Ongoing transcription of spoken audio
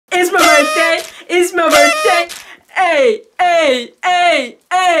It's my birthday. Hey, hey, hey,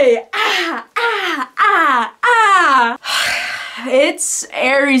 hey, It's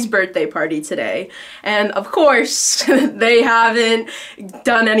Aries' birthday party today, and of course, they haven't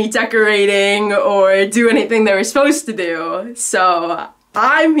done any decorating or do anything they were supposed to do, so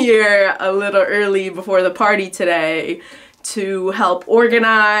I'm here a little early before the party today to help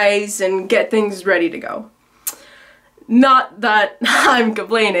organize and get things ready to go. Not that I'm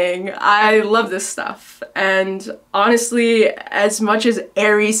complaining, I love this stuff, and honestly, as much as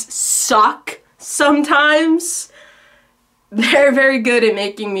Aries suck sometimes, they're very good at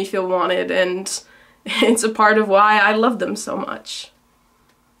making me feel wanted, and it's a part of why I love them so much.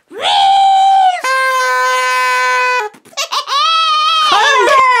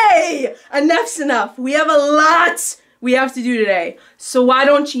 Hey! Enough's enough. We have a lot we have to do today. So why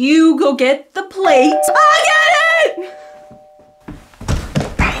don't you go get the plate? I get it!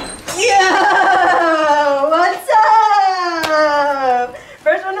 Yo! What's up?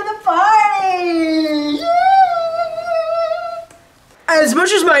 First one to the party! As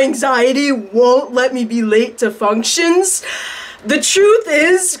much as my anxiety won't let me be late to functions, the truth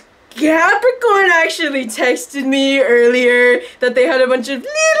is, Capricorn actually texted me earlier that they had a bunch of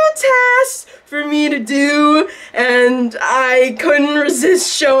little tasks for me to do, and I couldn't resist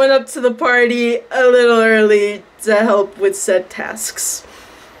showing up to the party a little early to help with said tasks.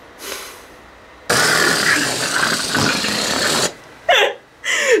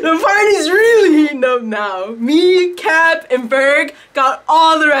 The party's really heating up now. Me, Cap, and Berg got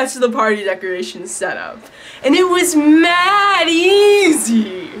all the rest of the party decorations set up. And it was mad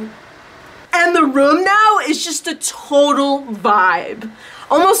easy. And the room now is just a total vibe.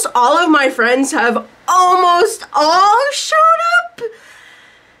 Almost all of my friends have almost all showed up.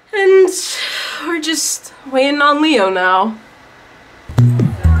 And we're just waiting on Leo now.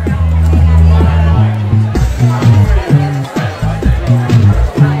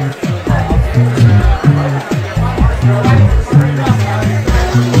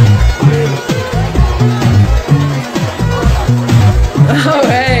 Oh,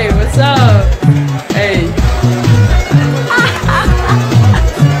 hey, what's up? Hey.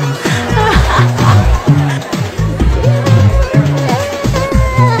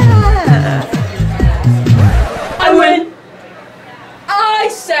 I win. I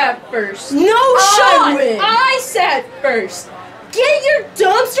sat first. No shot. I sat first. Get your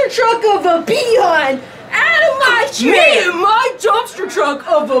dumpster truck of a behind out of my chair. Me and my dumpster truck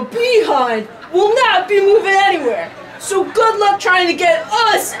of a behind will not be moving anywhere. So good luck trying to get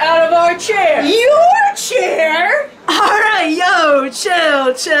us out of our chair. Your chair? Alright, yo,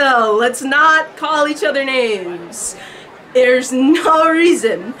 chill. Let's not call each other names. There's no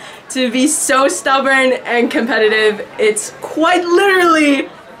reason to be so stubborn and competitive. It's quite literally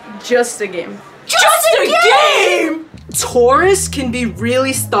just a game. Just a game? Taurus can be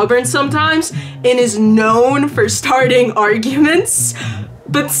really stubborn sometimes and is known for starting arguments.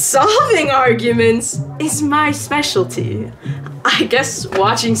 But solving arguments is my specialty. I guess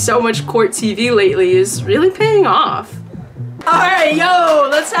watching so much court TV lately is really paying off. Alright, yo,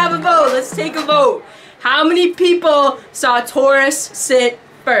 let's have a vote. Let's take a vote. How many people saw Taurus sit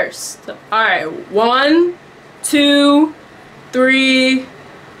first? Alright, 1, 2, 3,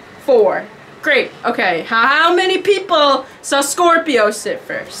 4. Great, okay. How many people saw Scorpio sit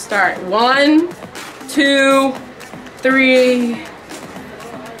first? Alright, 1, 2, 3,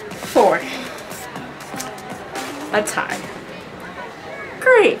 4. A tie.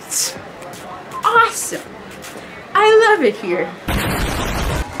 Great. Awesome. I love it here.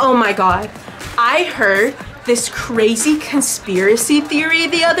 Oh my god. I heard this crazy conspiracy theory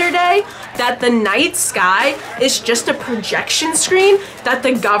the other day that the night sky is just a projection screen that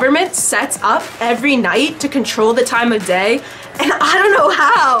the government sets up every night to control the time of day, and I don't know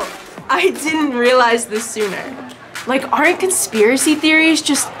how I didn't realize this sooner. Like, aren't conspiracy theories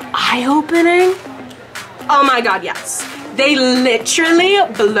just eye-opening? Oh my god, yes. They literally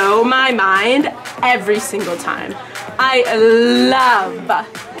blow my mind every single time. I love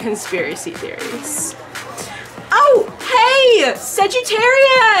conspiracy theories. Oh, hey,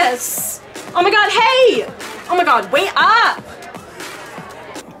 Sagittarius! Oh my god, hey! Oh my god, wait up!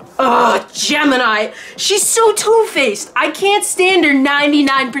 Ugh, Gemini, she's so two-faced. I can't stand her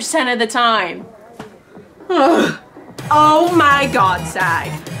 99% of the time. Ugh. Oh my god,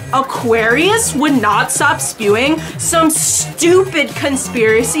 Sag. Aquarius would not stop spewing some stupid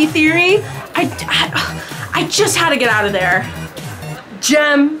conspiracy theory. I just had to get out of there.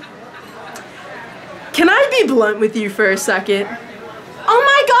 Gem, can I be blunt with you for a second? Oh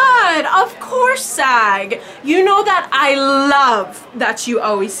my god, of course, Sag. You know that I love that you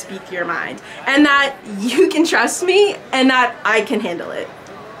always speak your mind and that you can trust me and that I can handle it.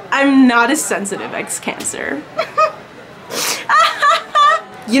 I'm not as sensitive as Cancer.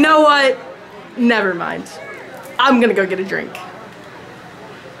 You know what? Never mind. I'm gonna go get a drink.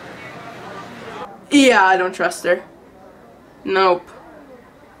 Yeah, I don't trust her. Nope.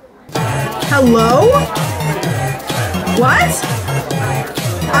 Hello? What?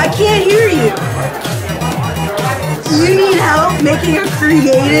 I can't hear you. You need help making a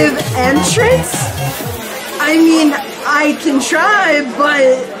creative entrance? I mean, I can try,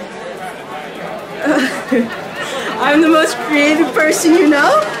 but I'm the most creative person you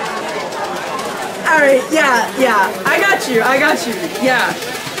know? Alright, yeah, I got you, yeah,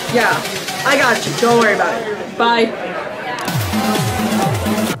 I got you, don't worry about it. Bye.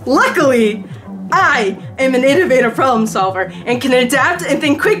 Luckily, I am an innovative problem solver and can adapt and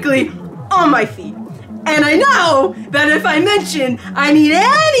think quickly on my feet. And I know that if I mention I need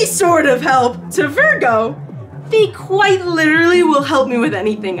any sort of help to Virgo, they quite literally will help me with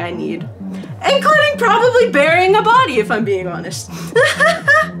anything I need. Including probably burying a body, if I'm being honest.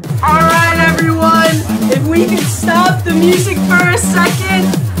 Alright everyone, if we could stop the music for a second,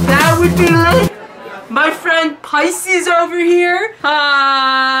 that would be lit. My friend Pisces over here,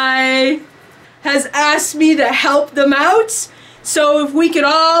 hi, has asked me to help them out. So if we could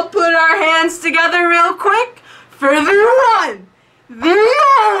all put our hands together real quick for the one, the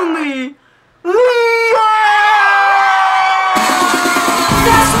only, Leo!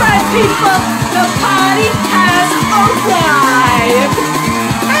 That's right, people, the party has arrived.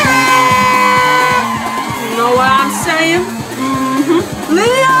 You know what I'm saying?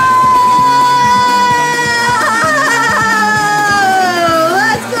 Leo!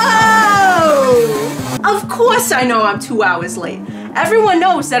 Of course I know I'm 2 hours late. Everyone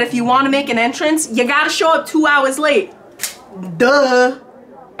knows that if you want to make an entrance, you gotta show up 2 hours late. Duh.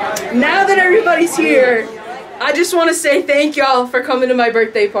 Now that everybody's here, I just want to say thank y'all for coming to my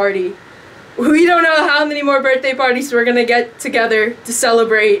birthday party. We don't know how many more birthday parties we're gonna get together to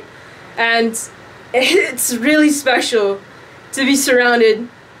celebrate, and it's really special to be surrounded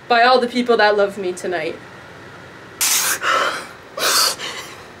by all the people that love me tonight.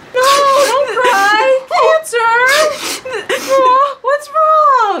 Cancer! Oh, what's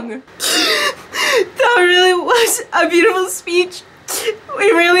wrong? That really was a beautiful speech.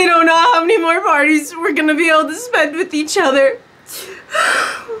 We really don't know how many more parties we're gonna be able to spend with each other.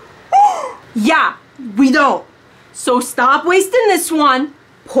 Yeah, we don't. So stop wasting this one,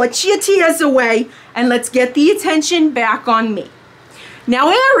 put your tears away, and let's get the attention back on me. Now,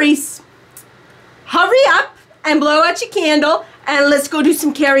 Aries, hurry up and blow out your candle, and let's go do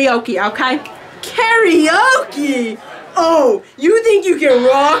some karaoke, okay? Karaoke? Oh, you think you can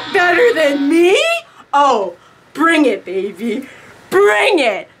rock better than me? Oh, bring it, baby. Bring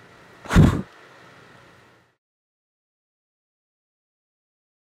it!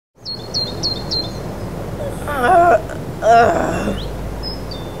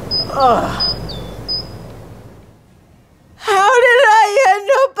 How did I end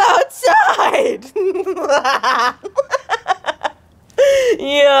up outside?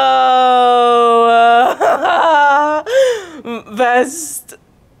 Yo,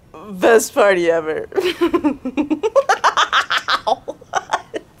 best party ever.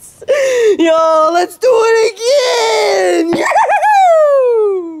 Yo, let's do it again.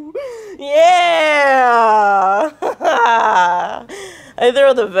 Yeah. I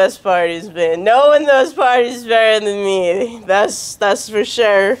throw the best parties, man. No one throws parties better than me. That's for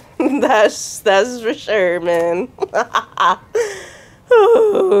sure. That's for sure, man.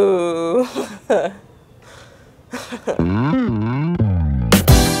 Ooh.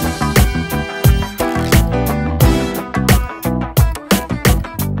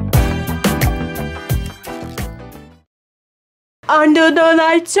 Under the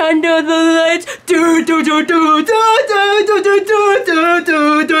lights, do do do do do do do do do do do do do do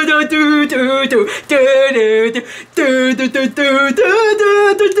do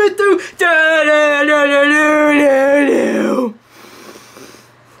do.